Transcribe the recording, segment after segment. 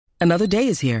Another day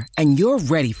is here, and you're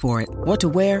ready for it. What to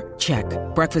wear? Check.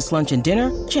 Breakfast, lunch, and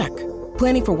dinner? Check.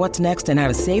 Planning for what's next and how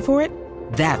to save for it?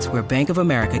 That's where Bank of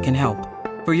America can help.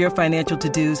 For your financial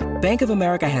to-dos, Bank of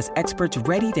America has experts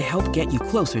ready to help get you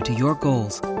closer to your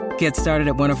goals. Get started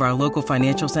at one of our local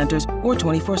financial centers or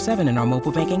 24/7 in our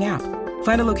mobile banking app.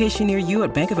 Find a location near you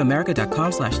at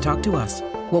bankofamerica.com/talktous.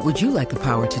 What would you like the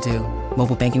power to do?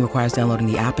 Mobile banking requires downloading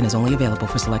the app and is only available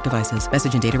for select devices.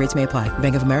 Message and data rates may apply.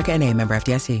 Bank of America N.A., member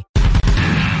FDIC.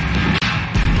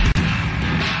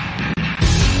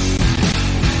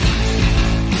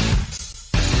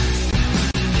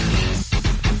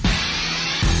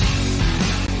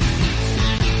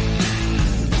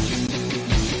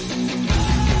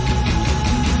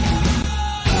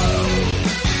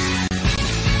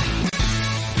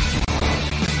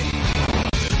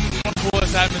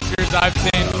 Atmospheres I've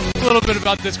seen. A little bit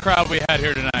about this crowd we had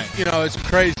here tonight. You know, it's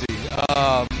crazy.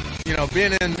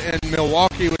 Being in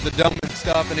Milwaukee with the dome and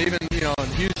stuff, and even in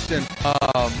Houston,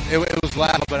 it was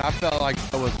loud, but I felt like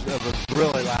it was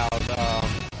really loud.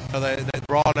 They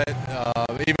brought it,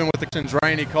 even with the conditions,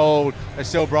 rainy, cold. They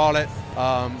still brought it.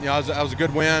 It was a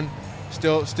good win.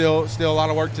 Still a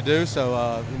lot of work to do.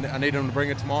 So I need them to bring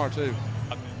it tomorrow too.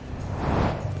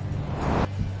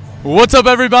 What's up,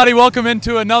 everybody? Welcome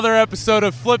into another episode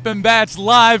of Flippin' Bats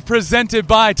Live, presented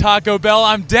by Taco Bell.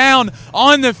 I'm down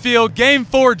on the field. Game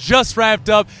 4 just wrapped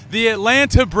up. The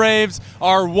Atlanta Braves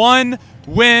are one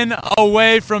win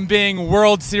away from being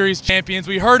World Series champions.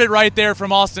 We heard it right there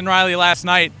from Austin Riley last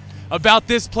night about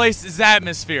this place's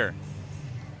atmosphere.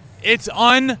 It's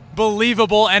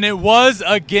unbelievable, and it was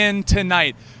again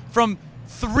tonight. From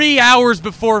 3 hours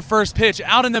before first pitch,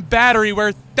 out in the Battery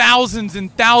where thousands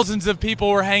and thousands of people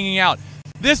were hanging out.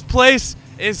 This place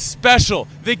is special.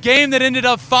 The game that ended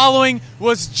up following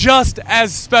was just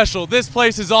as special. This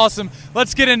place is awesome.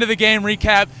 Let's get into the game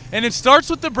recap. And it starts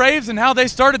with the Braves and how they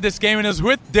started this game, and it was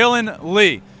with Dylan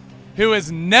Lee, who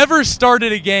has never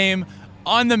started a game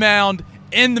on the mound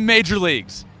in the major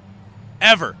leagues,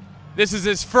 ever. This is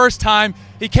his first time.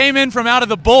 He came in from out of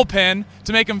the bullpen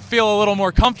to make him feel a little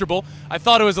more comfortable. I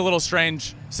thought it was a little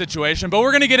strange situation, but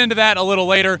we're going to get into that a little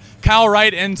later. Kyle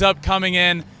Wright ends up coming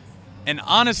in and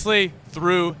honestly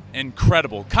threw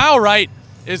incredible. Kyle Wright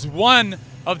is one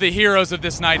of the heroes of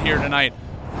this night here tonight.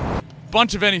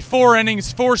 Bunch of innings, 4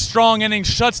 innings, 4 strong innings,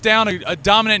 shuts down a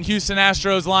dominant Houston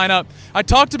Astros lineup. I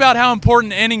talked about how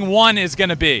important inning 1 is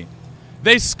going to be.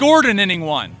 They scored in inning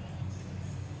 1.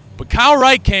 But Kyle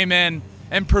Wright came in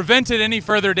and prevented any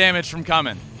further damage from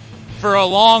coming for a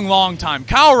long, long time.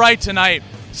 Kyle Wright tonight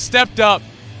stepped up,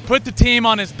 put the team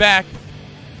on his back,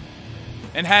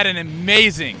 and had an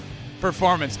amazing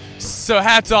performance. So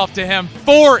hats off to him.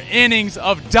 4 innings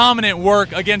of dominant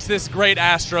work against this great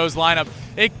Astros lineup.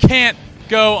 It can't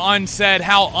go unsaid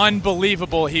how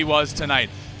unbelievable he was tonight.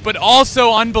 But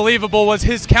also unbelievable was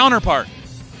his counterpart,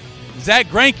 Zack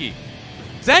Greinke.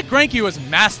 Zack Greinke was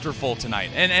masterful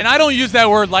tonight, and I don't use that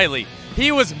word lightly.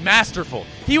 He was masterful.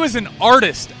 He was an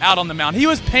artist out on the mound. He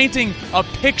was painting a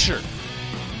picture.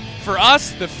 For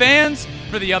us, the fans,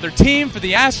 for the other team, for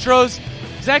the Astros,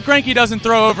 Zack Greinke doesn't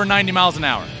throw over 90 miles an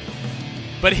hour.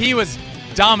 But he was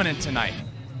dominant tonight.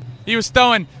 He was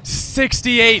throwing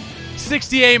 68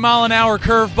 mile an hour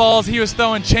curveballs. He was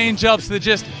throwing changeups that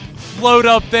just float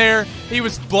up there. He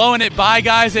was blowing it by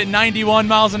guys at 91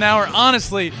 miles an hour.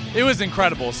 Honestly, it was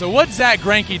incredible. So what Zack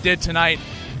Greinke did tonight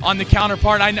on the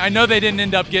counterpart, I know they didn't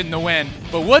end up getting the win,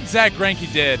 but what Zack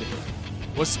Greinke did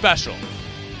was special.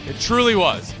 It truly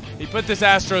was. He put this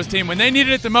Astros team, when they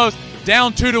needed it the most,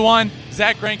 down 2-1.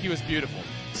 Zack Greinke was beautiful.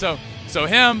 So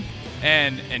him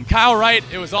and Kyle Wright,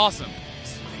 it was awesome.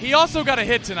 He also got a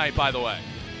hit tonight, by the way.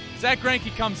 Zack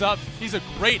Greinke comes up. He's a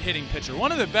great hitting pitcher,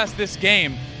 one of the best this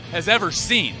game has ever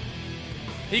seen.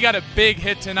 He got a big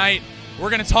hit tonight. We're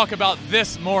going to talk about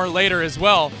this more later as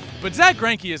well. But Zack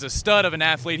Greinke is a stud of an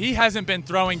athlete. He hasn't been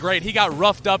throwing great. He got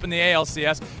roughed up in the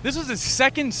ALCS. This was his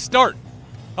second start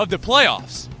of the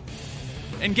playoffs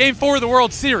in Game 4 of the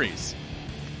World Series.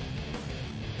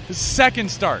 His second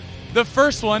start. The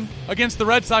first one against the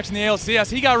Red Sox in the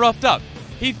ALCS, he got roughed up.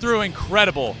 He threw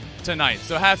incredible tonight.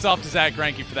 So hats off to Zack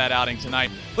Greinke for that outing tonight.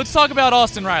 Let's talk about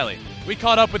Austin Riley. We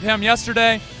caught up with him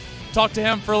yesterday, talked to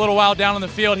him for a little while down on the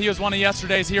field. He was one of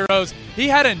yesterday's heroes. He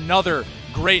had another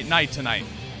great night tonight.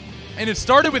 And it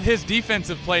started with his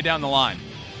defensive play down the line.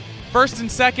 First and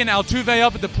second, Altuve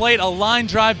up at the plate, a line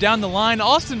drive down the line.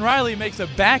 Austin Riley makes a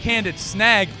backhanded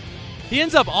snag. He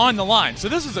ends up on the line. So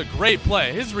this was a great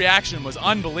play. His reaction was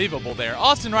unbelievable there.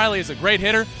 Austin Riley is a great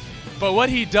hitter, but what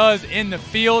he does in the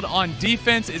field on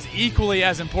defense is equally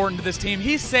as important to this team.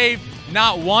 He saved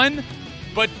not 1,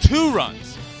 but 2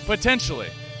 runs, potentially.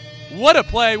 What a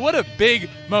play. What a big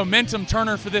momentum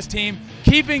turner for this team,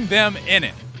 keeping them in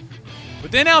it.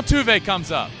 But then Altuve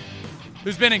comes up,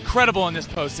 who's been incredible in this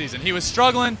postseason. He was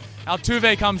struggling.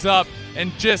 Altuve comes up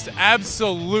and just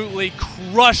absolutely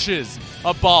crushes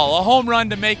a ball. A home run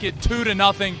to make it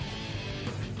 2-0.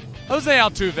 Jose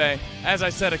Altuve, as I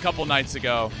said a couple nights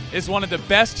ago, is one of the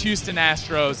best Houston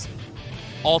Astros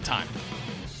all time.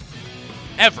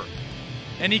 Ever.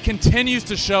 And he continues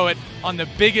to show it on the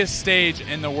biggest stage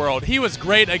in the world. He was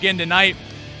great again tonight.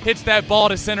 Hits that ball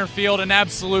to center field, an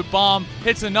absolute bomb.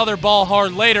 Hits another ball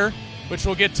hard later, which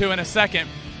we'll get to in a second,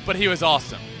 but he was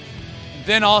awesome.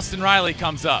 Then Austin Riley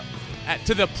comes up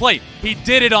to the plate. He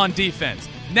did it on defense.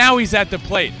 Now he's at the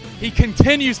plate. He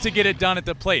continues to get it done at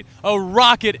the plate. A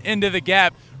rocket into the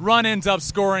gap. Run ends up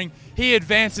scoring. He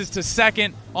advances to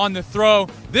second on the throw.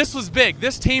 This was big.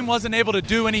 This team wasn't able to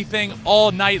do anything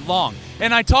all night long.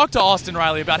 And I talked to Austin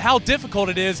Riley about how difficult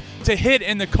it is to hit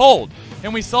in the cold.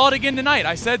 And we saw it again tonight.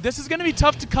 I said, this is going to be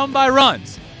tough to come by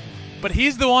runs. But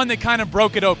he's the one that kind of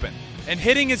broke it open. And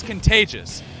hitting is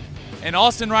contagious. And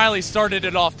Austin Riley started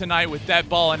it off tonight with that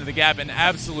ball into the gap, an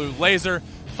absolute laser,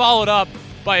 followed up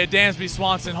by a Dansby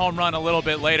Swanson home run a little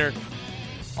bit later.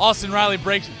 Austin Riley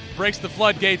breaks the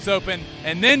floodgates open,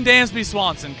 and then Dansby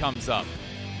Swanson comes up.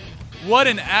 What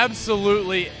an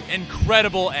absolutely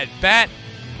incredible at-bat.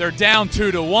 They're down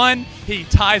 2-1. He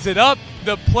ties it up.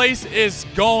 The place is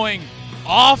going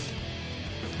off.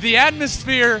 The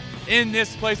atmosphere in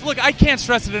this place, look, I can't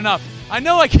stress it enough. I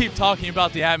know I keep talking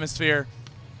about the atmosphere,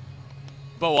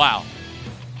 but wow.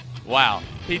 Wow.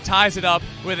 He ties it up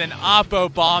with an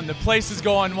oppo bomb. The place is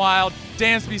going wild.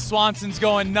 Dansby Swanson's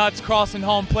going nuts, crossing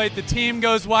home plate. The team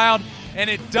goes wild, and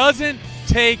it doesn't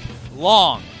take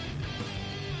long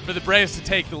for the Braves to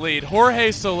take the lead.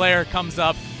 Jorge Soler comes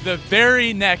up, the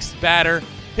very next batter,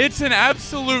 hits an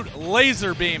absolute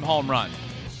laser beam home run.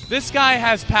 This guy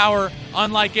has power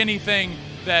unlike anything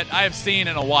that I've seen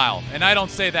in a while, and I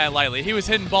don't say that lightly. He was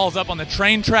hitting balls up on the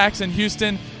train tracks in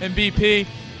Houston and BP,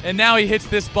 and now he hits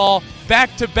this ball,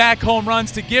 back-to-back home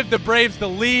runs to give the Braves the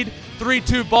lead,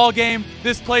 3-2 ball game.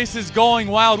 This place is going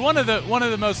wild. One of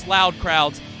the most loud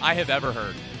crowds I have ever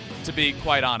heard, to be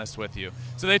quite honest with you.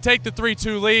 So they take the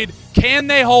 3-2 lead. Can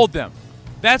they hold them?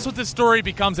 That's what the story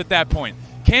becomes at that point.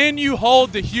 Can you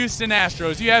hold the Houston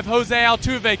Astros? You have Jose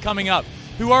Altuve coming up,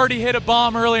 who already hit a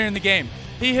bomb earlier in the game.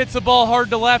 He hits the ball hard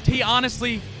to left. He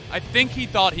honestly, I think he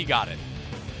thought he got it.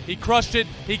 He crushed it.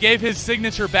 He gave his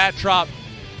signature bat drop.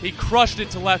 He crushed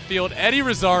it to left field. Eddie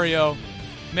Rosario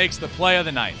makes the play of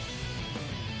the night.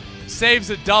 Saves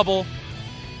a double.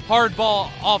 Hard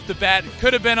ball off the bat.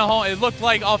 Could have been a home. It looked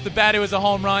like off the bat it was a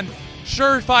home run.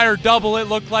 Surefire double, it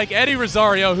looked like. Eddie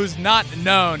Rosario, who's not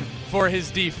known for his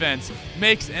defense,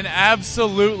 makes an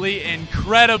absolutely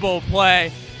incredible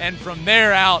play. And from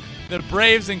there out, the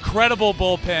Braves' incredible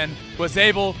bullpen was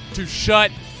able to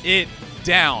shut it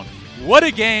down. What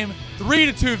a game.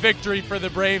 3-2 victory for the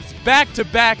Braves.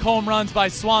 Back-to-back home runs by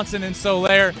Swanson and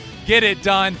Soler. Get it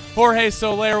done. Jorge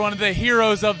Soler, one of the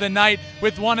heroes of the night,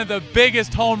 with one of the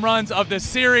biggest home runs of the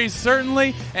series,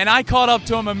 certainly. And I caught up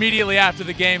to him immediately after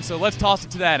the game, so let's toss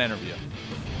it to that interview.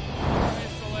 Jorge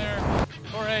Soler,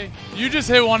 Jorge, you just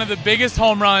hit one of the biggest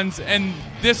home runs in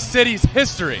this city's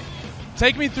history.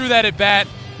 Take me through that at-bat.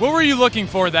 What were you looking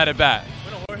for that at-bat?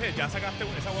 Bueno, Jorge, ya sacaste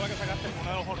esa bola que sacaste uno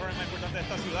de los honrones más importantes de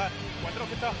esta ciudad. Cuéntanos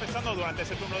qué estabas pensando durante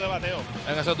ese turno de bateo.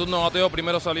 En ese turno de bateo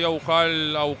primero salí a buscar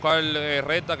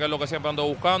recta, que es lo que siempre ando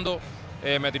buscando.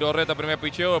 Me tiró recta el primer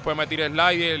picheo, después me tiré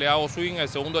slider, le hago swing. El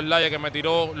segundo slider que me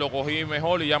tiró lo cogí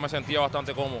mejor y ya me sentía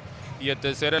bastante cómodo. Y el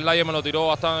tercer slider me lo tiró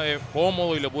bastante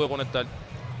cómodo y le pude conectar.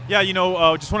 Yeah, you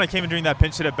know, just when I came in during that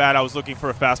pinch hit at bat, I was looking for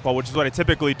a fastball, which is what I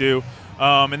typically do.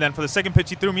 And then for the second pitch,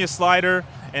 he threw me a slider,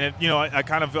 and I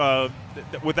kind of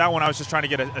with that one, I was just trying to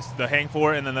get the hang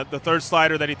for it. And then the third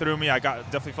slider that he threw me, I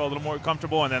definitely felt a little more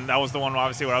comfortable. And then that was the one,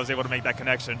 obviously, where I was able to make that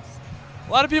connection.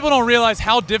 A lot of people don't realize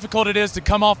how difficult it is to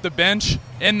come off the bench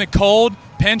in the cold,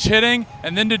 pinch hitting,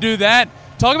 and then to do that.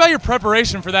 Talk about your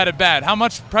preparation for that at bat. How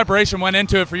much preparation went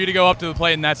into it for you to go up to the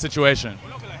plate in that situation?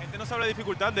 No sabe la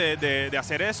dificultad de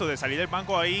hacer eso, de salir del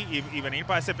banco ahí y venir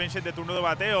para ese pinch de turno de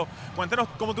bateo. Cuéntanos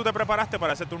cómo tú te preparaste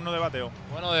para ese turno de bateo.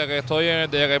 Bueno, desde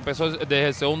que empezó, desde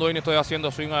el segundo inning estoy haciendo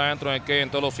swing adentro, en el que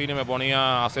en todos los innings me ponía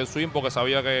a hacer swing porque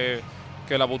sabía que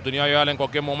la oportunidad iba a llegar en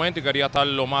cualquier momento y quería estar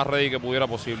lo más ready que pudiera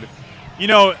posible. You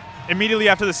know, immediately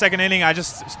after the second inning, I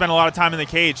just spent a lot of time in the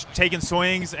cage, taking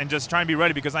swings and just trying to be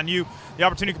ready because I knew the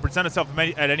opportunity could present itself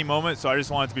at any moment, so I just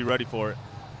wanted to be ready for it.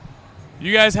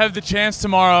 You guys have the chance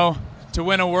tomorrow to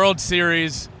win a World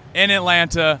Series in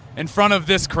Atlanta in front of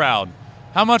this crowd.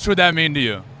 How much would that mean to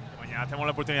you? Mañana tenemos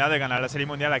la oportunidad de ganar la Serie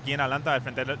Mundial aquí en Atlanta, al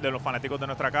frente de los fanáticos de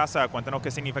nuestra casa. Cuéntanos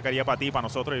qué significaría para ti, para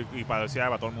nosotros y para la ciudad,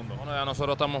 para todo el mundo. Bueno, ya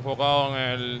nosotros estamos enfocados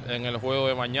en el juego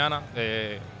de mañana.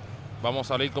 Vamos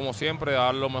a salir como siempre, a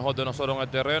dar lo mejor de nosotros en el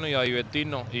terreno y a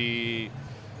divertirnos. Y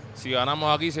si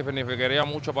ganamos aquí, significaría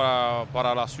mucho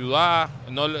para la ciudad.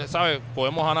 No, ¿sabes?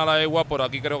 Podemos ganar a igual, pero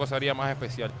aquí creo que sería más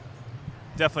especial.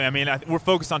 Definitely. I mean, we're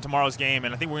focused on tomorrow's game,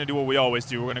 and I think we're going to do what we always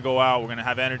do. We're going to go out, we're going to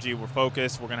have energy, we're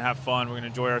focused, we're going to have fun, we're going to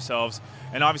enjoy ourselves.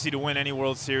 And obviously to win any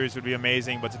World Series would be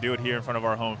amazing, but to do it here in front of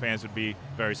our home fans would be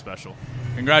very special.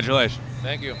 Congratulations.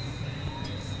 Thank you.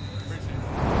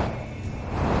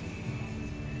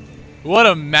 What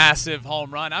a massive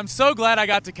home run. I'm so glad I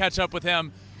got to catch up with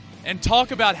him and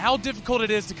talk about how difficult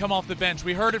it is to come off the bench.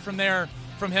 We heard it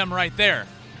from him right there.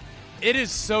 It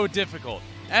is so difficult.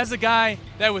 As a guy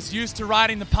that was used to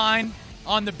riding the pine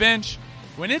on the bench,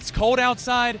 when it's cold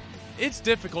outside, it's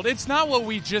difficult. It's not what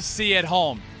we just see at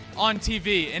home on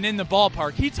TV and in the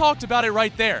ballpark. He talked about it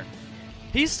right there.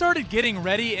 He started getting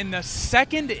ready in the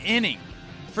second inning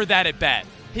for that at-bat.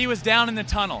 He was down in the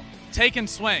tunnel, taking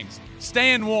swings,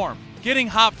 staying warm, getting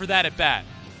hot for that at-bat,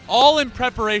 all in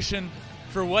preparation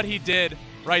for what he did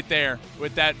right there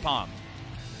with that palm.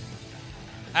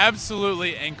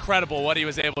 Absolutely incredible what he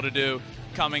was able to do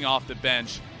coming off the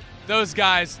bench. Those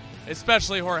guys,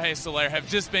 especially Jorge Soler, have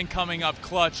just been coming up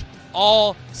clutch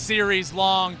all series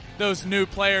long. Those new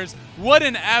players, what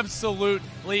an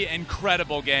absolutely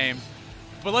incredible game.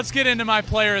 But let's get into my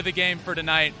player of the game for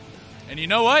tonight. And you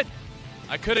know what?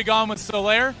 I could have gone with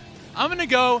Soler. I'm going to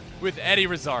go with Eddie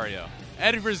Rosario.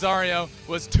 Eddie Rosario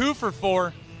was 2 for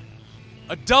 4,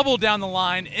 a double down the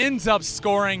line, ends up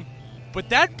scoring. But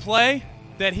that play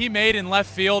that he made in left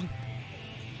field,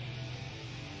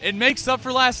 it makes up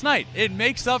for last night. It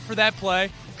makes up for that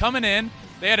play. Coming in,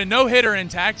 they had a no-hitter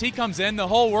intact. He comes in. The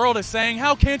whole world is saying,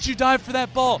 how can't you dive for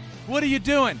that ball? What are you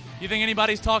doing? You think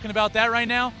anybody's talking about that right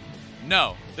now?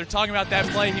 No. They're talking about that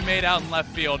play he made out in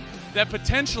left field that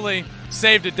potentially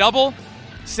saved a double,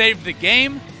 saved the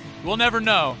game. We'll never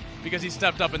know because he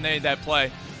stepped up and made that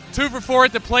play. 2 for 4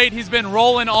 at the plate. He's been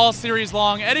rolling all series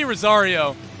long. Eddie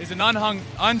Rosario is an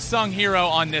unsung hero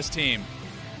on this team.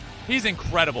 He's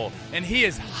incredible, and he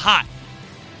is hot.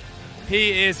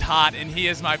 He is hot, and he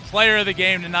is my player of the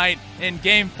game tonight in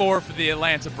Game 4 for the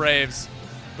Atlanta Braves.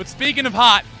 But speaking of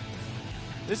hot,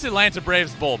 this Atlanta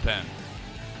Braves bullpen.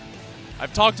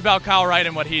 I've talked about Kyle Wright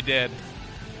and what he did,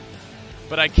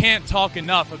 but I can't talk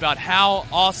enough about how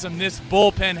awesome this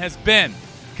bullpen has been.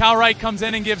 Kyle Wright comes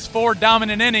in and gives 4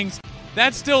 dominant innings.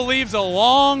 That still leaves a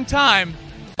long time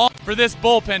for this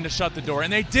bullpen to shut the door,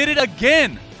 and they did it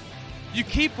again. You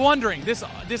keep wondering, this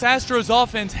Astros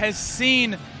offense has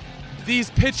seen these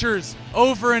pitchers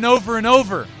over and over and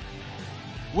over.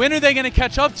 When are they going to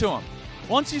catch up to them?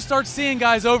 Once you start seeing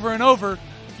guys over and over,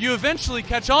 you eventually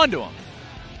catch on to them.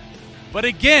 But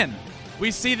again,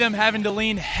 we see them having to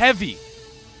lean heavy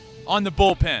on the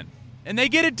bullpen, and they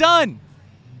get it done.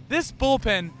 This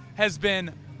bullpen has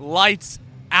been lights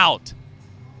out.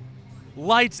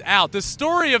 Lights out. The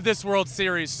story of this World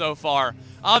Series so far,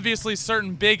 obviously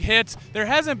certain big hits. There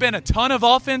hasn't been a ton of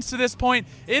offense to this point.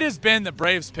 It has been the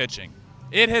Braves pitching.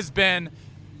 It has been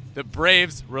the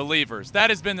Braves relievers. That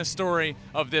has been the story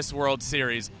of this World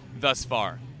Series thus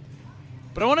far.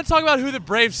 But I want to talk about who the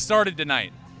Braves started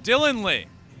tonight. Dylan Lee,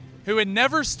 who had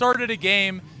never started a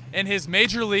game in his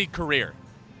major league career.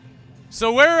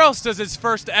 So where else does his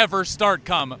first ever start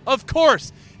come? Of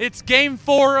course, it's Game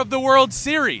 4 of the World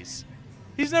Series.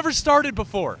 He's never started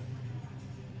before.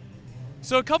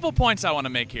 So a couple points I want to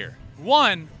make here.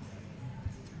 One,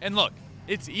 and look,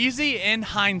 it's easy in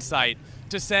hindsight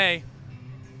to say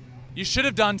you should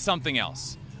have done something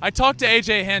else. I talked to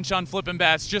AJ Hinch on Flippin'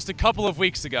 Bats just a couple of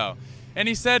weeks ago, and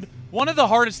he said one of the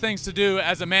hardest things to do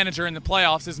as a manager in the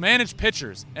playoffs is manage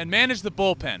pitchers and manage the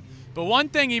bullpen. But one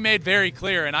thing he made very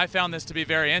clear, and I found this to be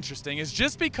very interesting, is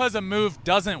just because a move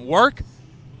doesn't work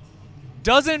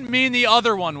doesn't mean the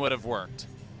other one would have worked.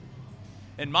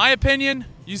 In my opinion,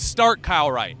 you start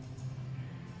Kyle Wright.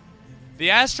 The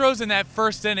Astros in that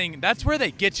first inning, that's where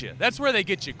they get you. That's where they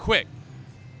get you quick.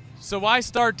 So why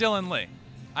start Dylan Lee?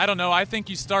 I don't know. I think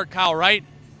you start Kyle Wright,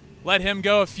 let him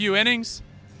go a few innings.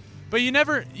 But you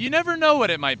never know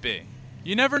what it might be.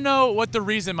 You never know what the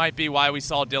reason might be why we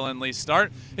saw Dylan Lee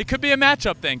start. It could be a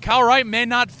matchup thing. Kyle Wright may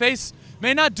not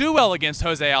do well against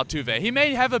Jose Altuve. He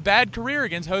may have a bad career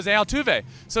against Jose Altuve.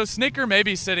 So Snicker may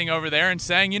be sitting over there and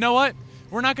saying, you know what?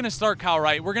 We're not going to start Kyle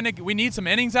Wright. We need some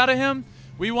innings out of him.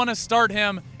 We want to start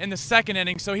him in the second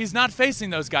inning so he's not facing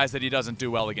those guys that he doesn't do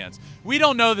well against. We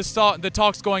don't know the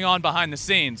talks going on behind the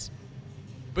scenes,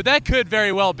 but that could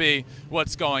very well be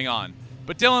what's going on.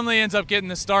 But Dylan Lee ends up getting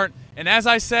the start. And as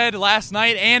I said last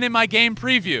night and in my game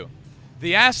preview,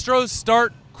 the Astros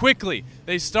start quickly.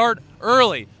 They start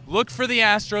early. Look for the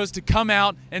Astros to come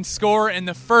out and score in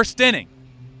the first inning.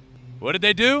 What did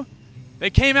they do? They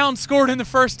came out and scored in the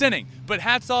first inning. But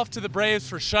hats off to the Braves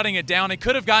for shutting it down. It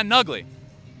could have gotten ugly.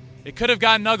 It could have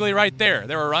gotten ugly right there.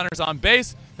 There were runners on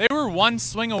base. They were one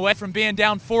swing away from being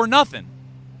down 4-0.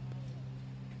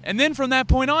 And then from that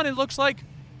point on, it looks like,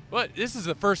 this is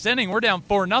the first inning. We're down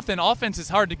 4-0. Offense is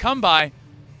hard to come by.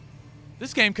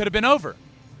 This game could have been over.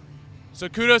 So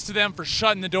kudos to them for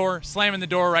shutting the door, slamming the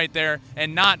door right there,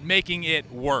 and not making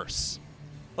it worse.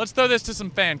 Let's throw this to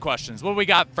some fan questions. What we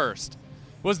got first?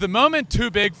 Was the moment too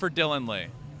big for Dylan Lee?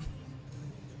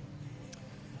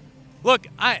 Look,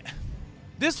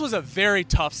 this was a very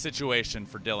tough situation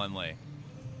for Dylan Lee.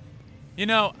 You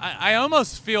know, I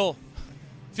almost feel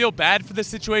bad for the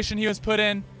situation he was put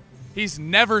in. He's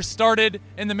never started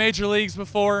in the major leagues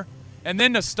before. And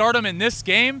then to start him in this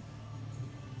game,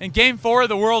 in Game 4 of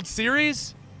the World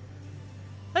Series,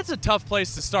 that's a tough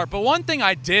place to start. But one thing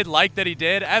I did like that he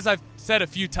did, as I've said a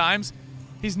few times,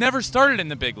 he's never started in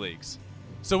the big leagues.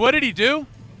 So what did he do?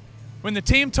 When the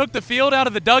team took the field out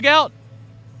of the dugout,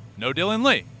 no Dylan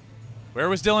Lee. Where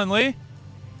was Dylan Lee?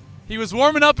 He was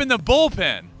warming up in the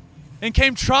bullpen and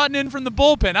came trotting in from the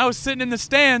bullpen. I was sitting in the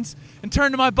stands and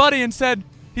turned to my buddy and said,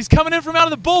 he's coming in from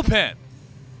out of the bullpen.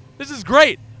 This is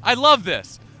great. I love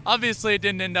this. Obviously, it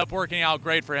didn't end up working out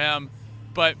great for him,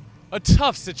 but a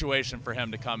tough situation for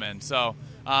him to come in. So,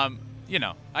 you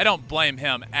know, I don't blame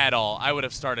him at all. I would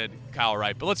have started Kyle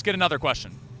Wright. But let's get another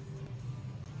question.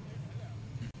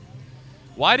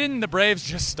 Why didn't the Braves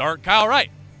just start Kyle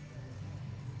Wright?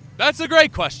 That's a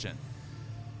great question.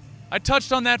 I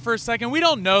touched on that for a second. We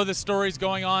don't know the stories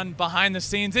going on behind the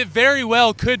scenes. It very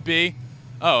well could be,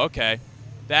 oh, okay,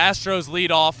 the Astros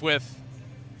lead off with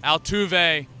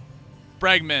Altuve,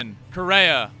 Bregman,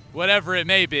 Correa, whatever it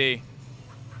may be.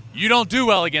 You don't do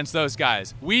well against those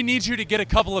guys. We need you to get a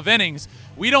couple of innings.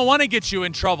 We don't want to get you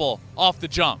in trouble off the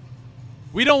jump.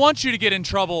 We don't want you to get in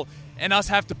trouble and us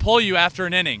have to pull you after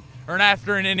an inning or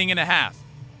after an inning and a half.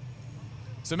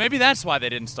 So maybe that's why they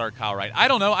didn't start Kyle Wright. I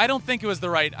don't know. I don't think it was the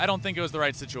right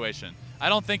situation. I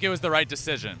don't think it was the right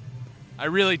decision. I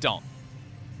really don't.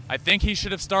 I think he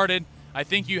should have started. I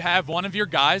think you have one of your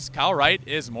guys. Kyle Wright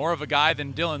is more of a guy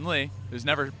than Dylan Lee, who's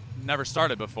never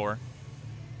started before.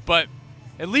 But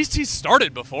at least he's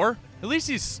started before. At least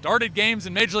he's started games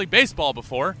in Major League Baseball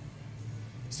before.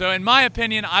 So in my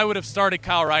opinion, I would have started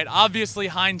Kyle Wright. Obviously,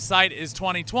 hindsight is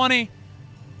 20/20.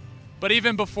 But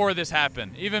even before this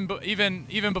happened, even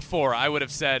before, I would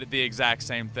have said the exact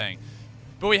same thing.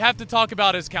 But we have to talk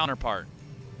about his counterpart,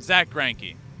 Zack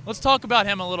Greinke. Let's talk about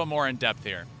him a little more in depth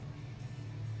here.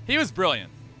 He was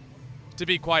brilliant, to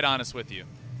be quite honest with you.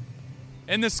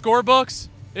 In the scorebooks,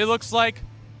 it looks like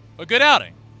a good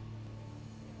outing.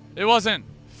 It wasn't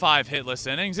 5 hitless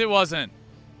innings. It wasn't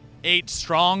 8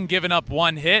 strong, giving up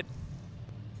 1 hit.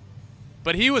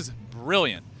 But he was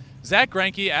brilliant. Zack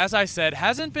Greinke, as I said,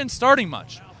 hasn't been starting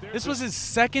much. This was his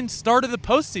second start of the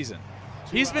postseason.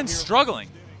 He's been struggling.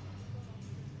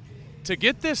 To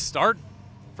get this start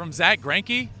from Zack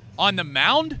Greinke on the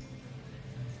mound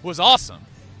was awesome.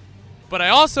 But I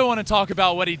also want to talk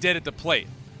about what he did at the plate.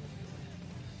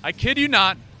 I kid you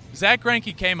not, Zack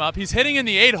Greinke came up. He's hitting in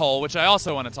the 8-hole, which I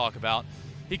also want to talk about.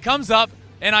 He comes up,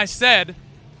 and I said,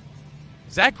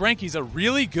 Zack Greinke's a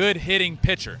really good hitting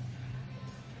pitcher.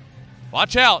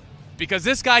 Watch out, because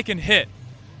this guy can hit.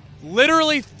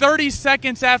 Literally 30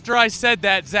 seconds after I said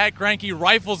that, Zack Greinke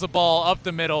rifles a ball up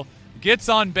the middle, gets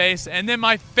on base, and then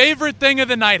my favorite thing of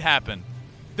the night happened.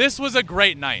 This was a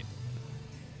great night.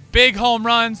 Big home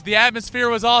runs. The atmosphere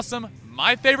was awesome.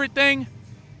 My favorite thing,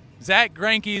 Zack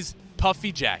Greinke's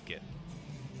puffy jacket.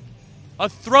 A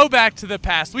throwback to the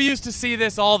past. We used to see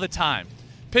this all the time.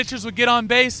 Pitchers would get on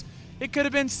base. It could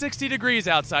have been 60 degrees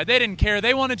outside. They didn't care.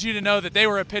 They wanted you to know that they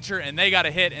were a pitcher and they got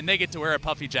a hit and they get to wear a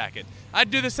puffy jacket. I'd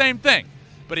do the same thing.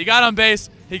 But he got on base.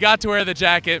 He got to wear the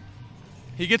jacket.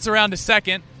 He gets around to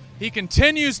second. He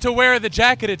continues to wear the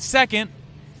jacket at second.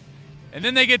 And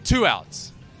then they get 2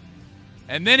 outs.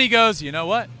 And then he goes, you know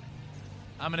what?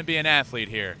 I'm going to be an athlete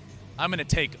here. I'm going to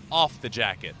take off the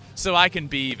jacket so I can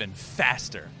be even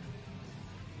faster.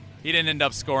 He didn't end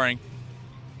up scoring.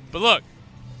 But look,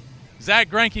 Zack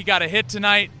Greinke got a hit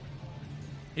tonight.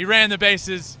 He ran the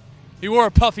bases. He wore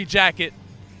a puffy jacket.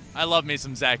 I love me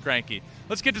some Zack Greinke.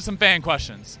 Let's get to some fan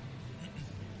questions.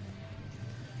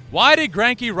 Why did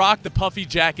Greinke rock the puffy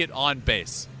jacket on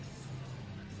base?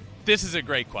 This is a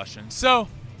great question. So,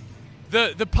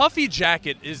 the puffy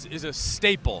jacket is a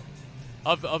staple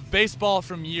of baseball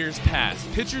from years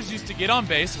past. Pitchers used to get on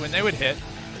base when they would hit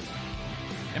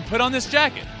and put on this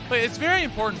jacket. But it's very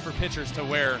important for pitchers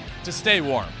to stay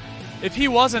warm. If he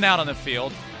wasn't out on the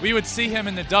field, we would see him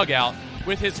in the dugout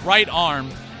with his right arm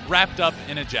wrapped up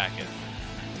in a jacket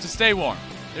to stay warm.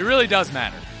 It really does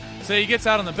matter. So he gets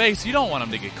out on the base, you don't want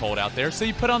him to get cold out there, so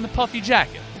you put on the puffy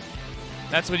jacket.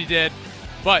 That's what he did.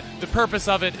 But the purpose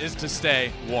of it is to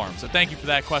stay warm. So thank you for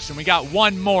that question. We got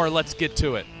one more. Let's get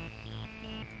to it.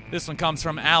 This one comes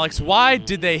from Alex. Why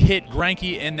did they hit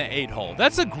Greinke in the 8-hole?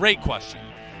 That's a great question.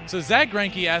 So Zach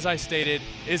Greinke, as I stated,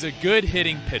 is a good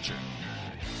hitting pitcher.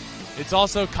 It's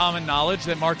also common knowledge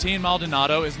that Martin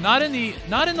Maldonado is not in the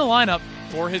lineup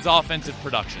for his offensive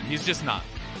production. He's just not.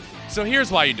 So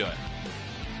here's why you do it.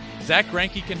 Zach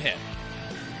Greinke can hit.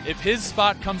 If his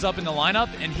spot comes up in the lineup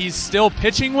and he's still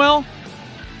pitching well,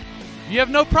 you have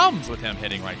no problems with him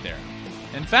hitting right there.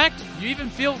 In fact, you even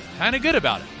feel kind of good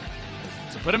about it.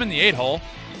 So put him in the 8-hole,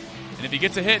 and if he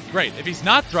gets a hit, great. If he's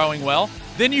not throwing well,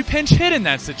 then you pinch hit in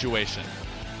that situation.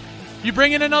 You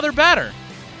bring in another batter.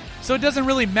 So it doesn't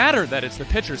really matter that it's the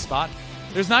pitcher spot.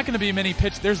 There's not going to be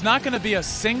There's not going to be a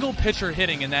single pitcher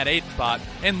hitting in that 8th spot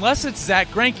unless it's Zach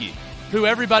Greinke, who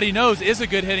everybody knows is a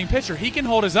good hitting pitcher. He can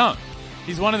hold his own.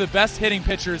 He's one of the best hitting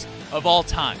pitchers of all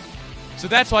time. So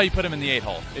that's why you put him in the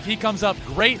 8-hole. If he comes up,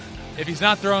 great. If he's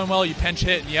not throwing well, you pinch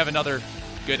hit and you have another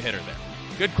good hitter there.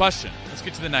 Good question. Let's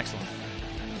get to the next one.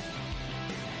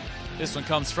 This one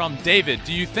comes from David.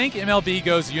 Do you think MLB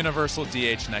goes universal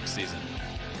DH next season?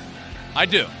 I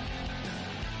do.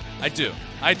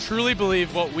 I truly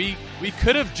believe what we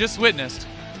could have just witnessed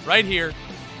right here,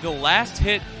 the last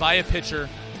hit by a pitcher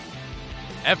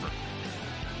ever.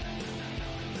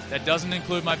 That doesn't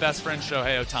include my best friend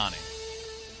Shohei Ohtani.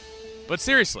 But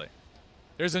seriously,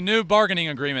 there's a new bargaining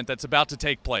agreement that's about to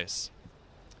take place.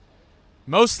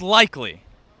 Most likely,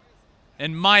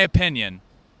 in my opinion,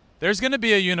 there's going to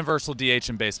be a universal DH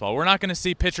in baseball. We're not going to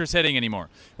see pitchers hitting anymore.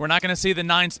 We're not going to see the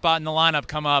 9 spot in the lineup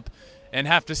come up and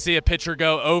have to see a pitcher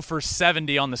go 0 for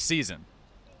 70 on the season.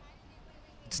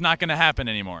 It's not going to happen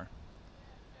anymore.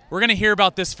 We're going to hear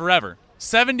about this forever.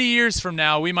 70 years from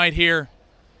now, we might hear,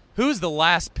 who's the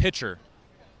last pitcher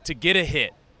to get a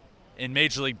hit in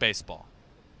Major League Baseball?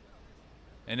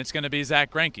 And it's going to be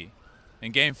Zach Greinke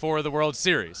in Game 4 of the World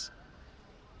Series.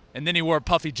 And then he wore a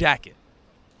puffy jacket.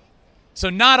 So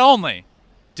not only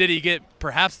did he get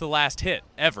perhaps the last hit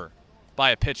ever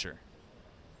by a pitcher,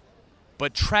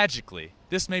 but tragically,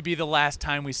 this may be the last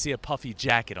time we see a puffy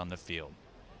jacket on the field.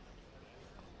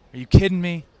 Are you kidding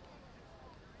me?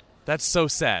 That's so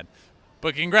sad.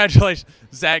 But congratulations,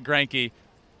 Zach Greinke,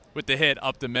 with the hit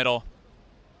up the middle.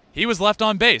 He was left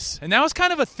on base, and that was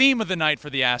kind of a theme of the night for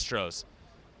the Astros.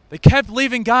 They kept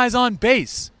leaving guys on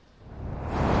base.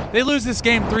 They lose this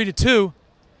game 3-2.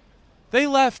 They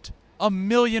left a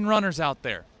million runners out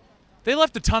there. They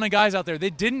left a ton of guys out there. They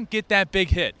didn't get that big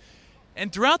hit.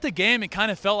 And throughout the game, it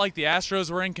kind of felt like the Astros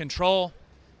were in control.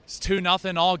 It's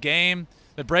 2-0 all game.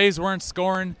 The Braves weren't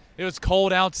scoring. It was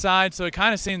cold outside, so it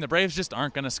kind of seemed the Braves just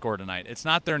aren't going to score tonight. It's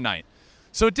not their night.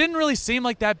 So it didn't really seem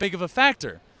like that big of a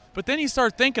factor. But then you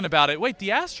start thinking about it. Wait, the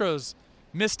Astros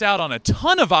missed out on a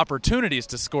ton of opportunities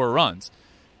to score runs.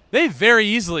 They very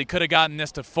easily could have gotten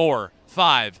this to 4,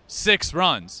 5, 6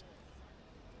 runs.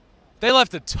 They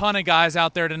left a ton of guys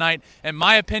out there tonight. In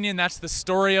my opinion, that's the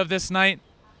story of this night.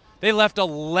 They left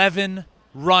 11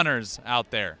 runners out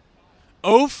there.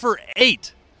 0 for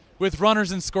 8 with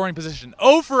runners in scoring position.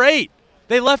 0 for 8.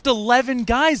 They left 11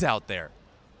 guys out there.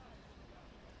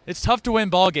 It's tough to win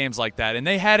ball games like that, and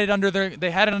they had it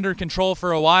under control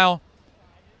for a while.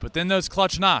 But then those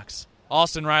clutch knocks,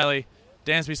 Austin Riley,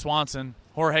 Dansby Swanson,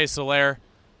 Jorge Soler,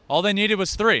 all they needed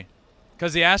was 3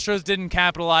 because the Astros didn't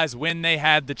capitalize when they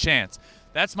had the chance.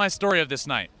 That's my story of this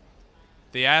night.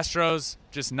 The Astros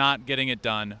just not getting it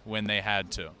done when they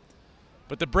had to.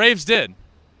 But the Braves did.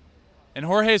 And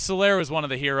Jorge Soler was one of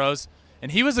the heroes,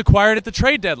 and he was acquired at the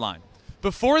trade deadline.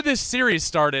 Before this series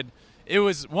started, it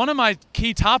was one of my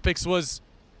key topics was,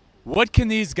 what can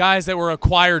these guys that were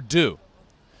acquired do?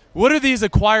 What are these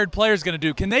acquired players going to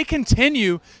do? Can they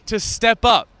continue to step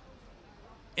up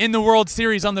in the World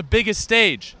Series on the biggest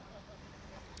stage?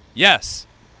 Yes.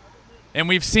 And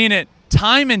we've seen it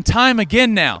time and time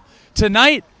again now.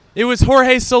 Tonight, it was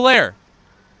Jorge Soler.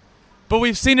 But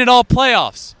we've seen it all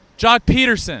playoffs. Jock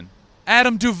Peterson,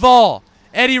 Adam Duvall,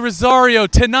 Eddie Rosario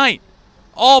tonight.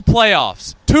 All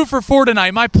playoffs. 2 for 4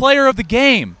 tonight. My player of the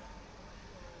game.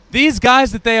 These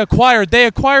guys that they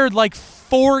acquired like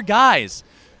 4 guys.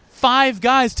 5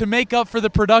 guys to make up for the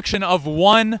production of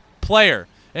 1 player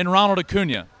in Ronald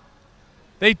Acuna.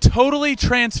 They totally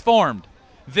transformed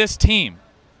this team.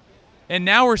 And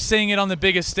now we're seeing it on the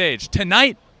biggest stage.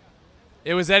 Tonight,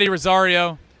 it was Eddie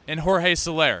Rosario and Jorge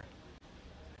Soler.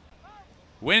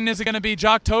 When is it going to be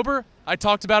Jocktober? I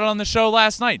talked about it on the show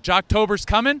last night. Jocktober's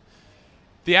coming.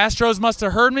 The Astros must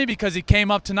have heard me because he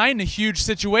came up tonight in a huge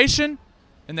situation,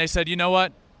 and they said, you know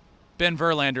what? Ben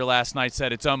Verlander last night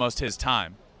said it's almost his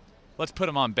time. Let's put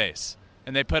him on base.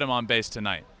 And they put him on base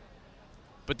tonight.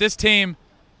 But this team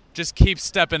just keeps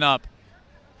stepping up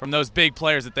from those big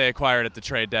players that they acquired at the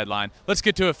trade deadline. Let's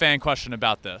get to a fan question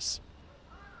about this.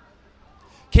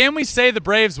 Can we say the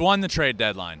Braves won the trade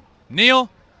deadline?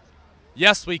 Neil,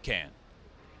 yes, we can.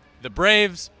 The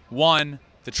Braves won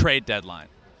the trade deadline.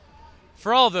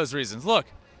 For all of those reasons. Look,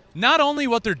 not only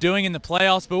what they're doing in the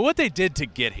playoffs, but what they did to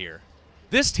get here.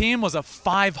 This team was a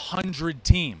 500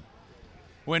 team.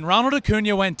 When Ronald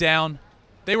Acuna went down,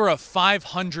 they were a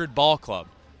 500 ball club.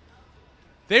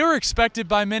 They were expected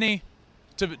by many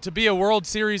to be a World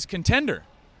Series contender.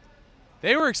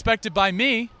 They were expected by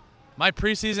me, my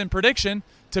preseason prediction,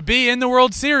 to be in the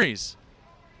World Series.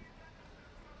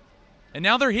 And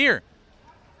now they're here.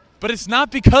 But it's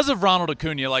not because of Ronald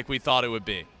Acuna like we thought it would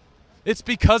be. It's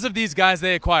because of these guys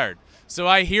they acquired. So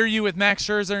I hear you with Max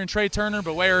Scherzer and Trey Turner,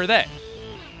 but where are they?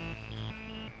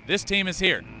 This team is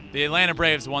here. The Atlanta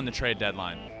Braves won the trade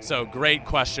deadline. So great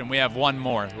question. We have one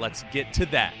more. Let's get to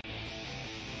that.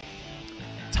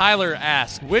 Tyler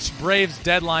asks, which Braves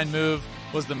deadline move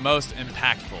was the most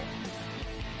impactful?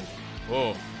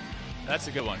 Whoa, that's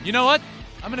a good one. You know what?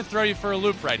 I'm going to throw you for a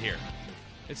loop right here.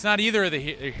 It's not either of the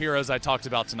heroes I talked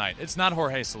about tonight. It's not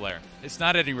Jorge Soler. It's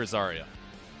not Eddie Rosario.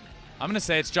 I'm going to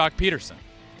say it's Jock Peterson.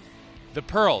 The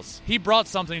Pearls. He brought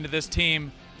something to this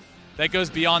team that goes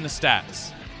beyond the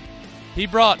stats. He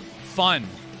brought fun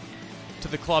to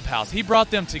the clubhouse. He brought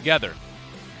them together.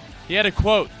 He had a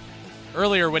quote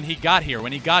earlier when he got here,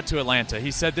 when he got to Atlanta.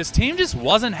 He said, this team just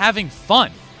wasn't having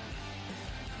fun.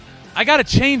 I got to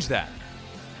change that.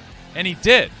 And he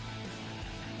did.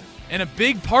 And a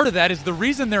big part of that is the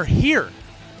reason they're here.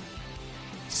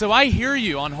 So I hear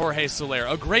you on Jorge Soler,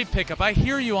 a great pickup. I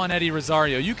hear you on Eddie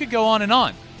Rosario. You could go on and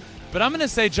on. But I'm going to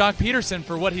say Jock Peterson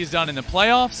for what he's done in the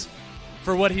playoffs,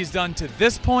 for what he's done to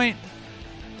this point,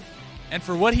 and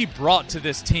for what he brought to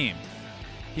this team.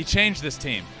 He changed this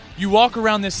team. You walk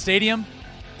around this stadium,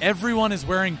 everyone is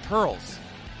wearing pearls.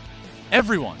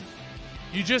 Everyone.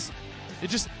 It just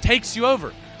takes you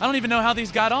over. I don't even know how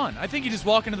these got on. I think you just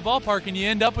walk into the ballpark and you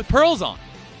end up with pearls on.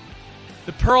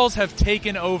 The Pearls have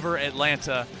taken over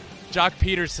Atlanta. Jock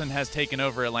Peterson has taken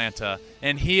over Atlanta,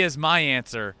 and he is my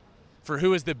answer for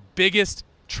who is the biggest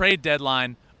trade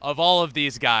deadline of all of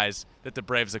these guys that the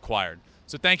Braves acquired.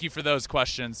 So thank you for those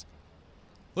questions.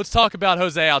 Let's talk about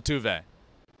Jose Altuve.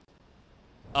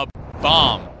 A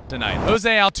bomb tonight. Jose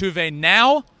Altuve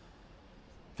now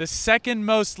the second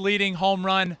most leading home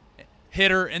run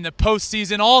hitter in the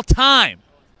postseason all time.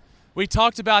 We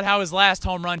talked about how his last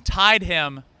home run tied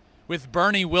him with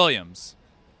Bernie Williams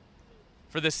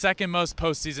for the second most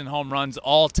postseason home runs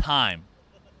all time.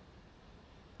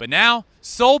 But now,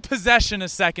 sole possession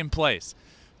of second place.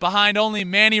 Behind only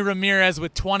Manny Ramirez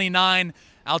with 29.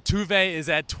 Altuve is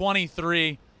at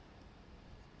 23.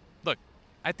 Look,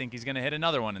 I think he's going to hit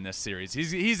another one in this series.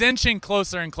 He's inching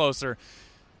closer and closer.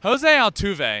 Jose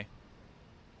Altuve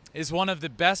is one of the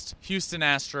best Houston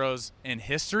Astros in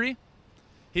history.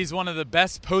 He's one of the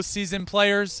best postseason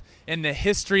players in the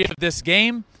history of this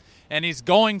game, and he's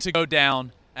going to go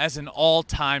down as an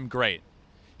all-time great.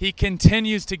 He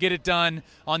continues to get it done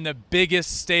on the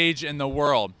biggest stage in the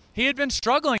world. He had been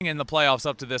struggling in the playoffs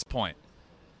up to this point.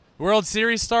 World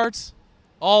Series starts,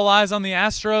 all eyes on the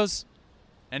Astros,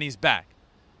 and he's back.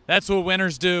 That's what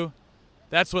winners do.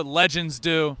 That's what legends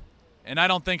do. And I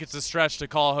don't think it's a stretch to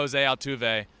call Jose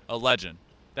Altuve a legend.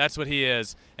 That's what he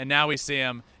is, and now we see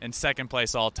him in second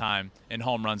place all time in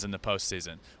home runs in the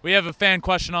postseason. We have a fan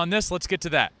question on this. Let's get to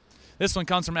that. This one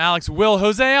comes from Alex. Will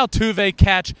Jose Altuve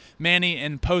catch Manny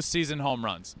in postseason home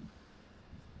runs?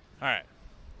 All right.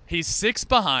 He's 6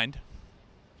 behind.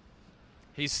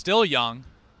 He's still young.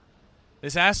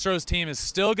 This Astros team is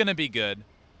still going to be good.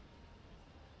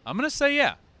 I'm going to say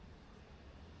yeah.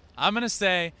 I'm going to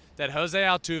say that Jose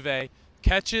Altuve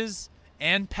catches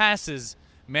and passes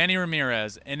Manny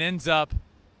Ramirez and ends up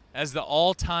as the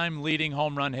all-time leading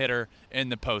home run hitter in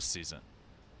the postseason.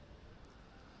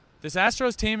 This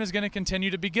Astros team is going to continue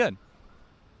to be good.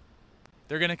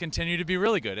 They're going to continue to be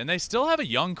really good, and they still have a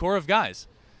young core of guys.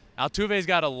 Altuve's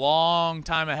got a long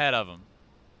time ahead of him.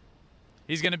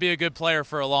 He's going to be a good player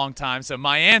for a long time, so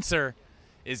my answer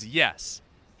is yes.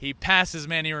 He passes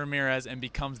Manny Ramirez and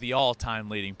becomes the all-time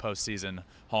leading postseason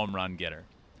home run getter.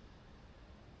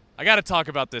 I got to talk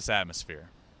about this atmosphere.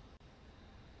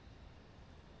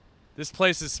 This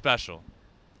place is special.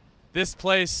 This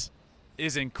place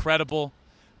is incredible.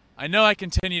 I know I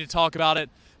continue to talk about it,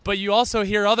 but you also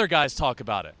hear other guys talk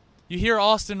about it. You hear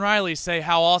Austin Riley say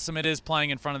how awesome it is playing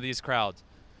in front of these crowds.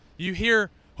 You hear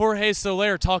Jorge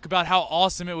Soler talk about how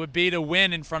awesome it would be to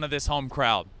win in front of this home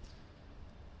crowd.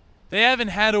 They haven't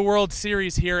had a World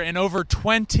Series here in over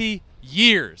 20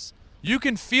 years. You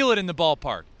can feel it in the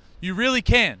ballpark. You really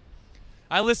can.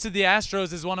 I listed the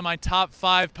Astros as one of my top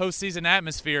 5 postseason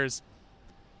atmospheres.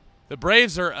 The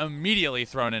Braves are immediately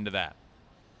thrown into that.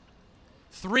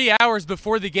 3 hours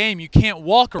before the game, you can't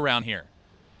walk around here.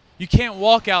 You can't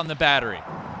walk out in the Battery.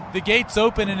 The gates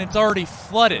open and it's already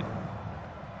flooded.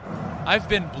 I've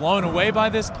been blown away by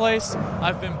this place.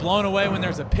 I've been blown away when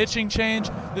there's a pitching change.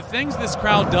 The things this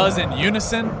crowd does in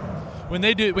unison, when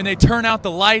they turn out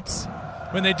the lights,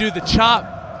 when they do the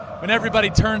chop, when everybody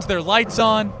turns their lights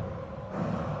on,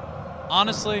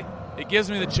 honestly, it gives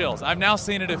me the chills. I've now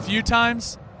seen it a few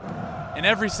times, and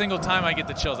every single time I get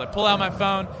the chills. I pull out my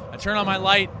phone, I turn on my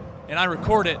light, and I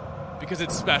record it because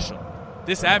it's special.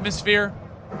 This atmosphere,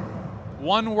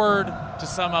 one word to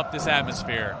sum up this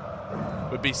atmosphere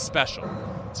would be special.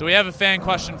 So we have a fan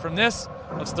question from this.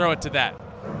 Let's throw it to that.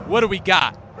 What do we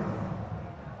got?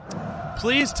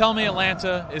 Please tell me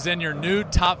Atlanta is in your new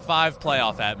top 5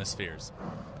 playoff atmospheres.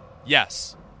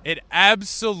 Yes, it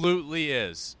absolutely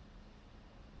is.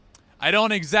 I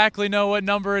don't exactly know what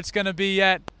number it's going to be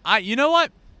yet. You know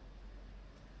what?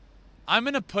 I'm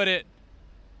going to put it.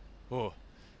 Oh,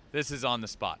 this is on the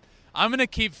spot. I'm going to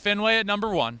keep Fenway at number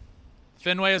 1.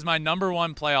 Fenway is my number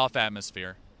 1 playoff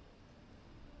atmosphere.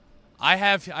 I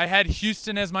had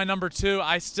Houston as my number 2.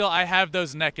 I have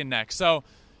those neck and neck. So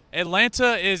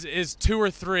Atlanta is 2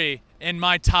 or 3 in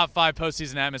my top 5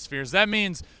 postseason atmospheres. That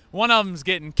means one of them's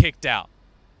getting kicked out.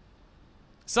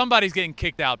 Somebody's getting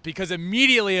kicked out because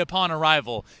immediately upon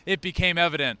arrival, it became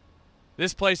evident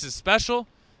this place is special,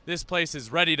 this place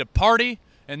is ready to party,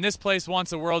 and this place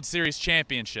wants a World Series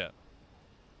championship.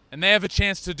 And they have a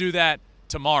chance to do that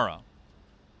tomorrow.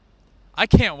 I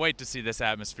can't wait to see this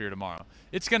atmosphere tomorrow.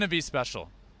 It's going to be special.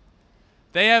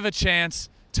 They have a chance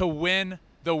to win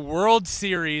the World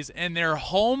Series in their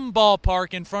home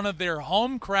ballpark in front of their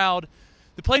home crowd.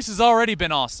 The place has already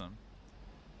been awesome.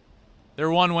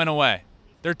 They're 1 win away.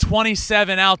 They're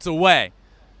 27 outs away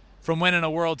from winning a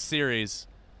World Series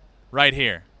right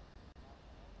here.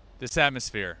 This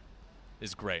atmosphere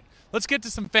is great. Let's get to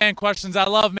some fan questions. I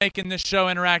love making this show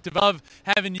interactive. I love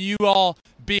having you all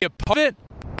be a part of it.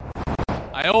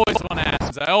 I always want to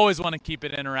ask. I always want to keep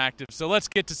it interactive. So let's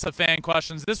get to some fan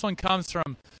questions. This one comes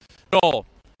from Joel.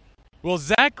 Will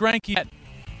Zack Greinke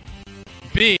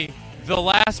be the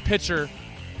last pitcher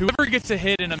who ever gets a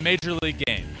hit in a major league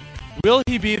game? Will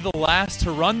he be the last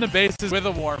to run the bases with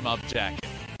a warm-up jacket?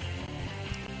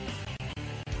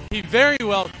 He very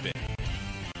well could be.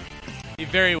 He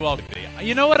very well could be.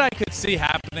 You know what I could see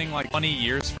happening like 20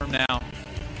 years from now?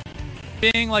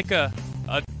 Being like a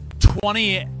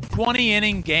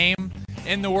 20-inning game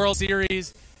in the World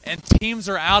Series, and teams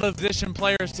are out of position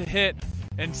players to hit,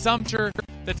 and Sumter,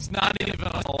 that's not even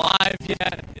alive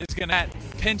yet, is going to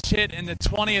pinch hit in the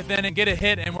 20th inning, get a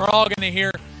hit, and we're all going to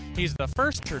hear he's the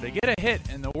first to get a hit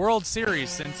in the World Series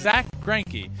since Zack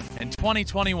Greinke in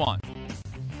 2021.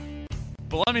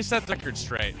 But let me set the record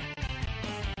straight.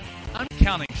 I'm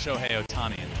counting Shohei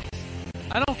Ohtani in this.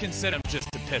 I don't consider him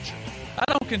just a pitcher. I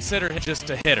don't consider him just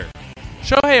a hitter.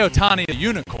 Shohei Ohtani is a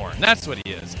unicorn. That's what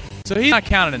he is. So he's not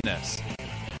counted in this.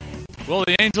 Will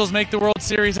the Angels make the World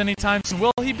Series anytime soon?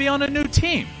 Will he be on a new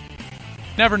team?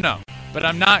 Never know. But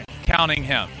I'm not counting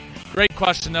him. Great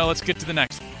question, though. Let's get to the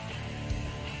next one.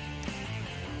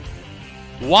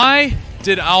 Why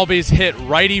did Albies hit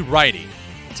righty-righty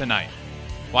tonight?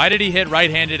 Why did he hit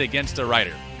right-handed against a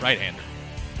right-hander?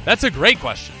 That's a great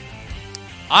question.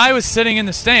 I was sitting in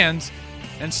the stands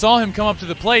and saw him come up to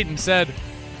the plate and said,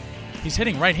 he's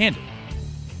hitting right-handed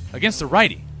against a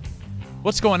righty.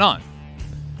 What's going on?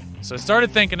 So I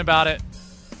started thinking about it.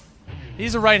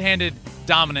 He's a right-handed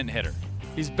dominant hitter.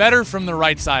 He's better from the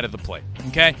right side of the plate,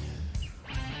 okay?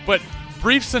 But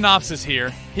brief synopsis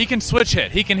here, he can switch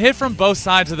hit. He can hit from both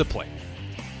sides of the plate.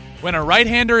 When a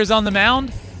right-hander is on the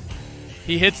mound,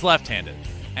 he hits left-handed,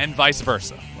 and vice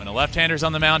versa. When a left-hander's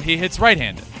on the mound, he hits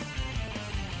right-handed.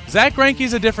 Zack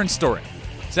Greinke's a different story.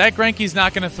 Zack Greinke's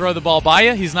not going to throw the ball by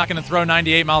you. He's not going to throw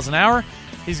 98 miles an hour.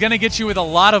 He's going to get you with a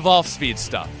lot of off-speed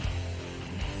stuff.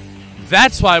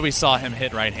 That's why we saw him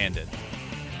hit right-handed.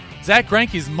 Zack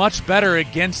Greinke's much better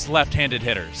against left-handed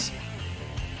hitters.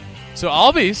 So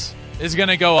Albies is going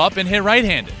to go up and hit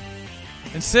right-handed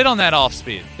and sit on that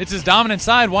off-speed. It's his dominant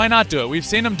side. Why not do it? We've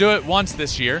seen him do it once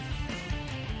this year.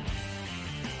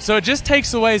 So it just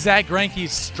takes away Zach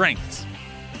Greinke's strengths.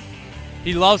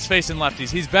 He loves facing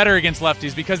lefties. He's better against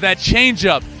lefties because that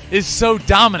changeup is so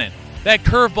dominant. That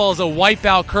curveball is a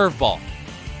wipeout curveball.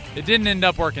 It didn't end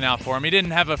up working out for him. He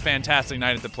didn't have a fantastic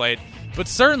night at the plate, but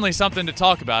certainly something to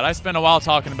talk about. I spent a while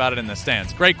talking about it in the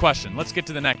stands. Great question. Let's get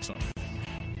to the next one.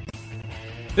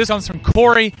 This comes from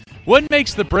Corey. What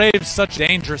makes the Braves such a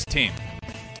dangerous team?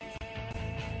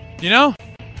 You know,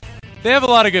 they have a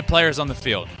lot of good players on the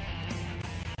field.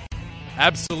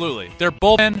 Absolutely. Their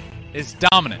bullpen is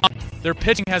dominant. Their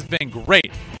pitching has been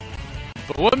great.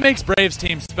 But what makes Braves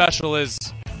team special is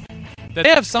that they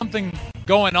have something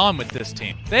going on with this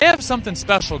team. They have something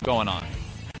special going on.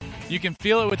 You can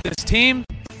feel it with this team.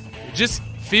 It just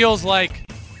feels like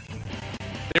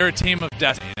they're a team of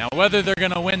destiny. Now, whether they're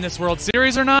going to win this World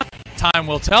Series or not, time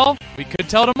will tell. We could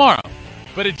tell tomorrow.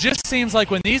 But it just seems like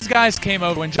when these guys came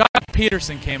over, when Josh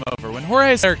Peterson came over, when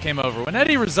Jorge Soler came over, when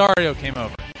Eddie Rosario came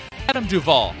over, Adam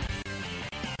Duvall,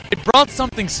 it brought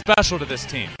something special to this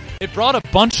team. It brought a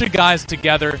bunch of guys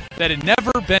together that had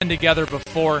never been together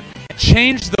before. It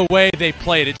changed the way they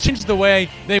played. It changed the way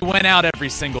they went out every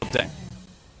single day.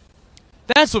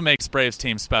 That's what makes Braves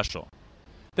team special.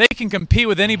 They can compete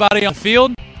with anybody on the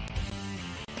field,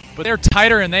 but they're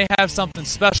tighter and they have something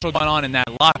special going on in that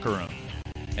locker room.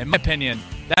 In my opinion,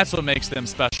 that's what makes them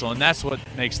special, and that's what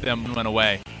makes them win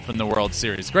away from the World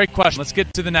Series. Great question. Let's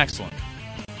get to the next one.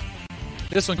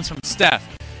 This one comes from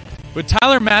Steph. Would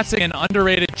Tyler Matzek be an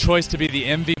underrated choice to be the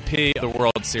MVP of the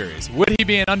World Series? Would he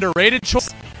be an underrated choice?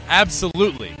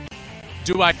 Absolutely.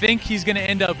 Do I think he's going to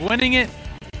end up winning it?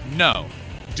 No.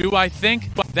 Do I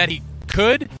think that he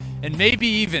could and maybe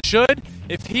even should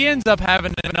if he ends up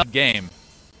having another game?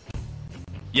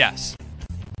 Yes.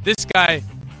 This guy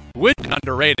would be an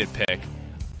underrated pick.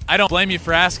 I don't blame you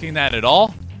for asking that at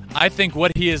all. I think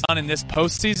what he has done in this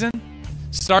postseason,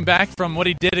 starting back from what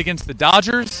he did against the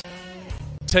Dodgers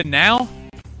to now,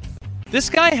 this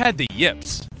guy had the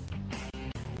yips.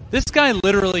 This guy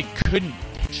literally couldn't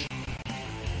pitch.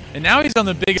 And now he's on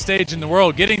the biggest stage in the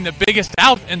world, getting the biggest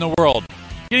out in the world,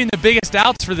 getting the biggest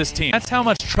outs for this team. That's how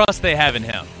much trust they have in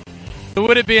him. So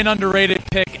would it be an underrated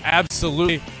pick?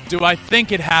 Absolutely. Do I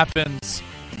think it happens?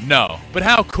 No. But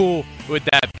how cool would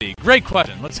that be? Great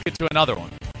question. Let's get to another one.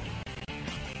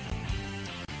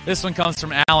 This one comes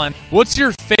from Alan. What's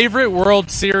your favorite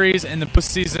World Series in the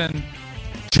postseason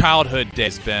childhood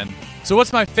days, Ben? So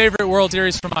what's my favorite World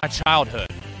Series from my childhood?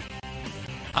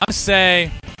 I'm going to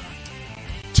say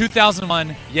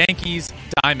 2001 Yankees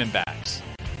Diamondbacks.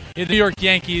 The New York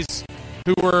Yankees,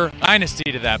 who were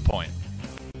dynasty to that point.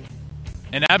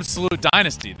 An absolute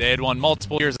dynasty. They had won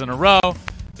multiple years in a row.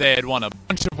 They had won a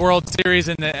bunch of World Series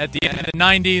at the end of the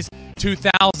 90s,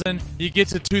 2000. You get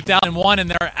to 2001, and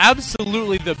they're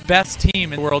absolutely the best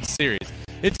team in the World Series.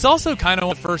 It's also kind of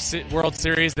the first World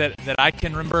Series that I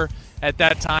can remember. At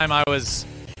that time, I was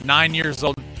 9 years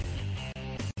old.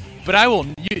 But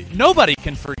nobody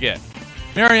can forget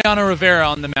Mariano Rivera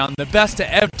on the mound, the best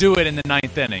to ever do it in the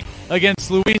ninth inning,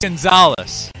 against Luis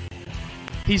Gonzalez.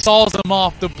 He saws him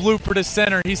off, the blooper to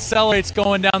center. He celebrates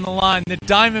going down the line. The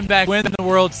Diamondbacks win the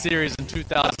World Series in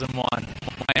 2001.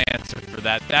 My answer for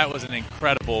that. That was an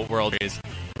incredible World Series.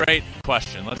 Great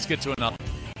question. Let's get to another.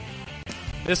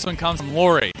 This one comes from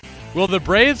Lori. Will the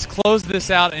Braves close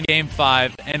this out in Game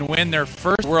 5 and win their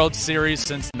first World Series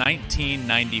since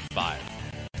 1995?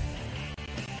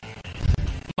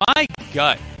 My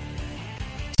gut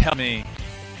tells me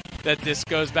that this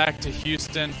goes back to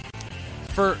Houston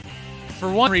for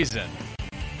one reason.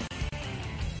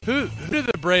 Who do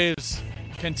the Braves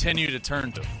continue to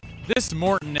turn to? This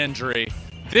Morton injury,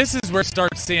 this is where you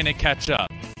start seeing it catch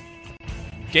up.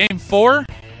 Game 4,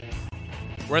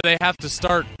 where they have to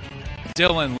start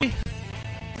Dylan Lee,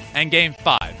 and Game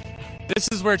 5. This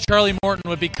is where Charlie Morton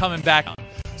would be coming back on.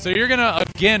 So you're going to,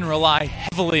 again, rely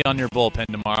heavily on your bullpen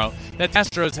tomorrow. The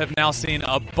Astros have now seen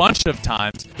a bunch of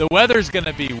times. The weather's going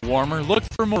to be warmer. Look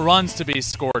for more runs to be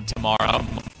scored tomorrow,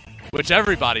 which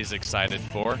everybody's excited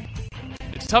for.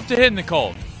 It's tough to hit in the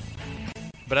cold,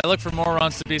 but I look for more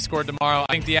runs to be scored tomorrow.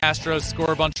 I think the Astros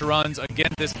score a bunch of runs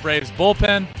against this Braves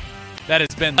bullpen that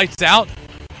has been lights out.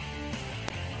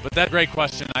 But that's a great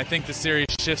question. I think the series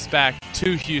shifts back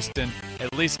to Houston,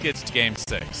 at least gets to Game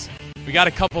 6. We got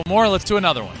a couple more. Let's do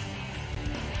another one.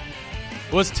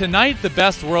 Was tonight the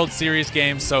best World Series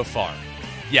game so far?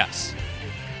 Yes.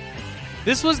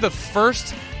 This was the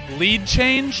first lead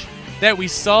change that we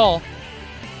saw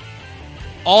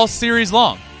all series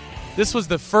long. This was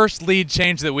the first lead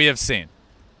change that we have seen.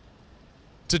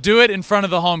 To do it in front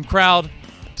of the home crowd,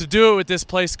 to do it with this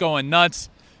place going nuts,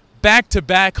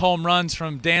 back-to-back home runs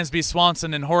from Dansby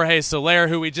Swanson and Jorge Soler,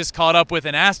 who we just caught up with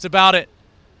and asked about it.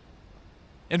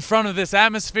 In front of this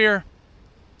atmosphere,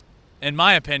 in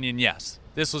my opinion, yes.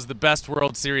 This was the best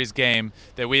World Series game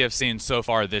that we have seen so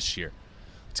far this year.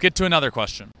 Let's get to another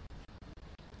question.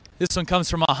 This one comes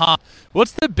from Aha.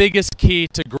 What's the biggest key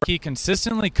to Greinke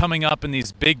consistently coming up in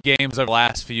these big games over the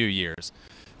last few years?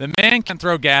 The man can't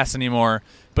throw gas anymore,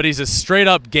 but he's a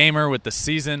straight-up gamer with the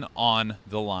season on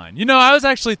the line. You know, I was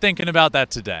actually thinking about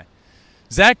that today.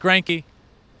 Zach Greinke,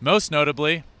 most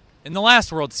notably, in the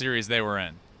last World Series they were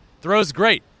in, throws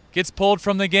great, gets pulled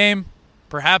from the game,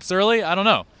 perhaps early, I don't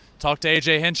know. Talked to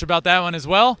A.J. Hinch about that one as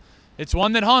well. It's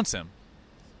one that haunts him.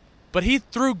 But he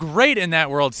threw great in that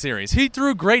World Series. He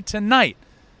threw great tonight.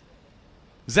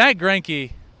 Zach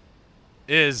Greinke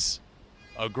is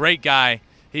a great guy.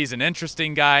 He's an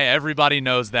interesting guy. Everybody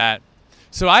knows that.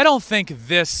 So I don't think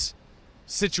this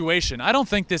situation, I don't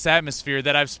think this atmosphere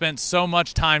that I've spent so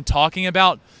much time talking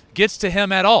about gets to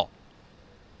him at all.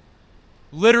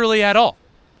 Literally at all.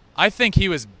 I think he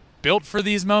was built for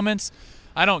these moments.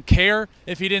 I don't care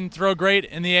if he didn't throw great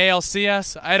in the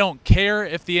ALCS. I don't care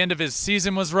if the end of his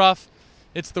season was rough.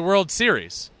 It's the World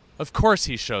Series. Of course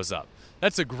he shows up.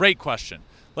 That's a great question.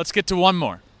 Let's get to one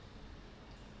more.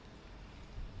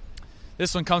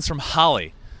 This one comes from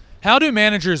Holly. How do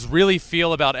managers really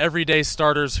feel about everyday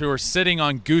starters who are sitting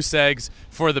on goose eggs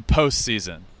for the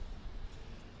postseason?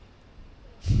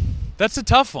 That's a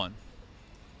tough one.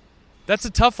 That's a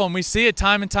tough one. We see it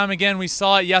time and time again. We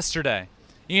saw it yesterday.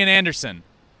 Ian Anderson,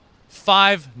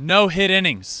 5 no-hit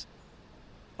innings.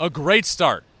 A great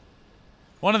start.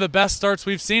 One of the best starts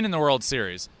we've seen in the World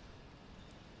Series.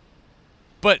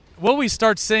 But what we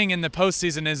start seeing in the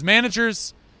postseason is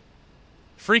managers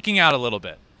freaking out a little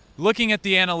bit, looking at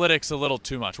the analytics a little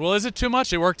too much. Well, is it too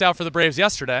much? It worked out for the Braves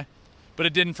yesterday, but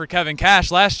it didn't for Kevin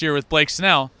Cash last year with Blake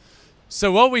Snell.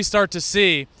 So what we start to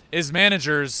see is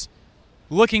managers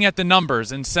looking at the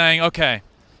numbers and saying, okay,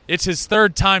 it's his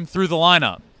third time through the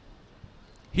lineup.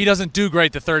 He doesn't do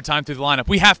great the third time through the lineup.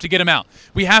 We have to get him out.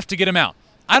 We have to get him out.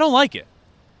 I don't like it.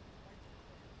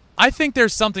 I think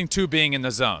there's something to being in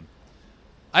the zone.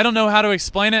 I don't know how to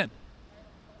explain it,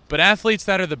 but athletes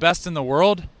that are the best in the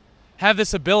world have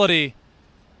this ability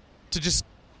to just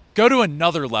go to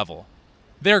another level.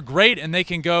 They're great and they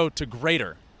can go to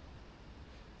greater.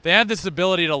 They have this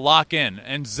ability to lock in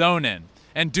and zone in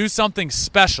and do something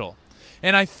special.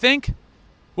 And I think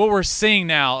what we're seeing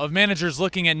now of managers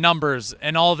looking at numbers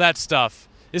and all that stuff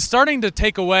is starting to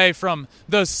take away from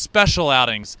those special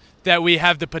outings that we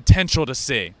have the potential to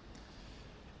see.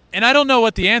 And I don't know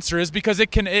what the answer is because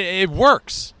it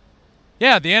works.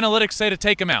 Yeah, the analytics say to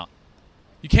take him out.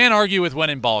 You can't argue with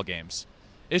winning ball games.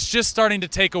 It's just starting to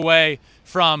take away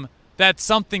from that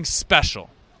something special.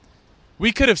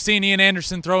 We could have seen Ian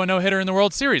Anderson throw a no-hitter in the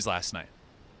World Series last night,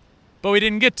 but we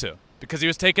didn't get to because he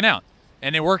was taken out,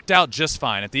 and it worked out just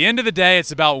fine. At the end of the day,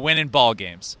 it's about winning ball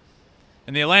games,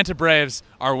 and the Atlanta Braves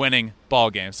are winning ball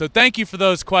games. So thank you for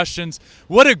those questions.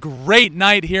 What a great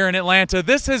night here in Atlanta.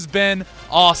 This has been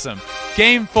awesome.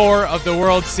 Game 4 of the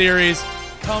World Series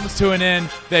comes to an end.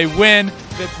 They win.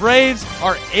 The Braves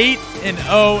are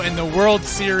 8-0 in the World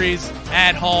Series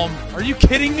at home. Are you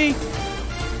kidding me?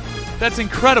 That's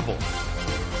incredible.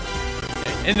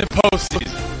 In the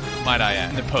postseason, might I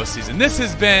add, in the postseason. This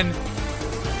has been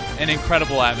an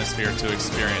incredible atmosphere to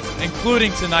experience,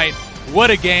 including tonight.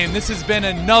 What a game. This has been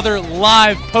another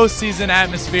live postseason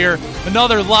atmosphere,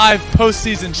 another live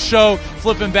postseason show,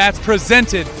 Flippin' Bats,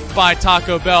 presented by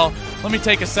Taco Bell. Let me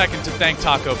take a second to thank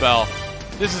Taco Bell.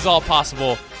 This is all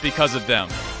possible because of them.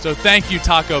 So thank you,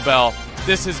 Taco Bell.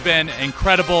 This has been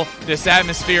incredible. This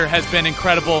atmosphere has been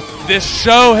incredible. This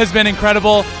show has been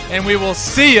incredible. And we will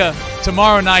see you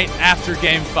tomorrow night after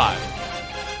Game 5.